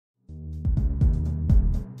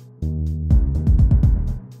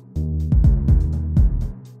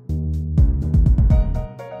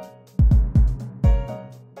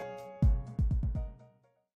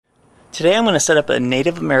Today I'm going to set up a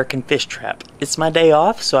Native American fish trap. It's my day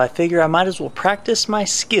off, so I figure I might as well practice my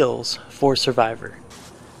skills for Survivor.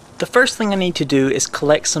 The first thing I need to do is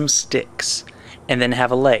collect some sticks and then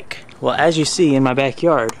have a lake. Well, as you see in my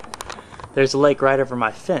backyard, there's a lake right over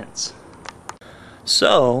my fence.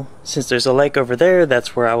 So, since there's a lake over there,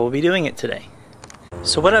 that's where I will be doing it today.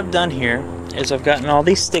 So what I've done here is I've gotten all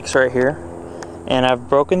these sticks right here and I've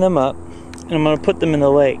broken them up and I'm going to put them in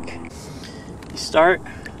the lake. You start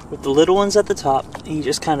with the little ones at the top, you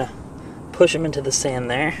just kind of push them into the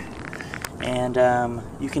sand there, and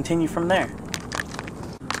you continue from there.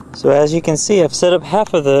 So as you can see, I've set up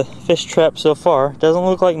half of the fish trap so far. Doesn't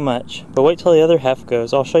look like much, but wait till the other half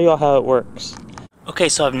goes. I'll show you all how it works. Okay,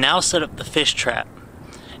 so I've now set up the fish trap,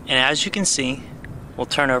 and as you can see, we'll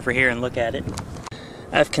turn over here and look at it.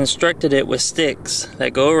 I've constructed it with sticks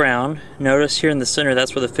that go around. Notice here in the center,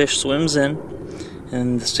 that's where the fish swims in,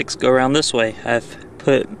 and the sticks go around this way. I've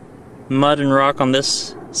put mud and rock on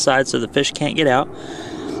this side so the fish can't get out.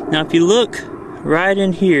 Now if you look right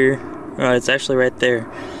in here, oh, it's actually right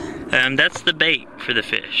there, that's the bait for the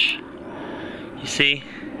fish. You see,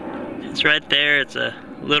 it's right there. It's a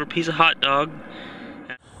little piece of hot dog.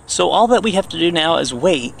 So all that we have to do now is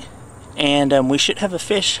wait, and we should have a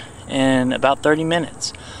fish in about 30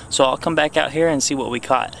 minutes. So I'll come back out here and see what we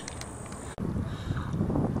caught.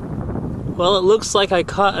 Well, it looks like I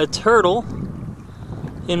caught a turtle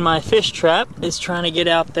in my fish trap. It's trying to get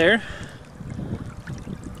out there.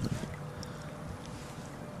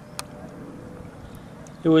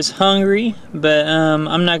 It was hungry, but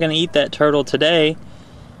I'm not going to eat that turtle today.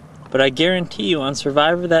 But I guarantee you on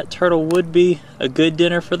Survivor that turtle would be a good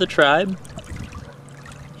dinner for the tribe.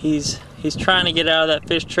 He's trying to get out of that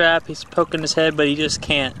fish trap. He's poking his head, but he just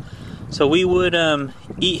can't. So we would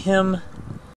eat him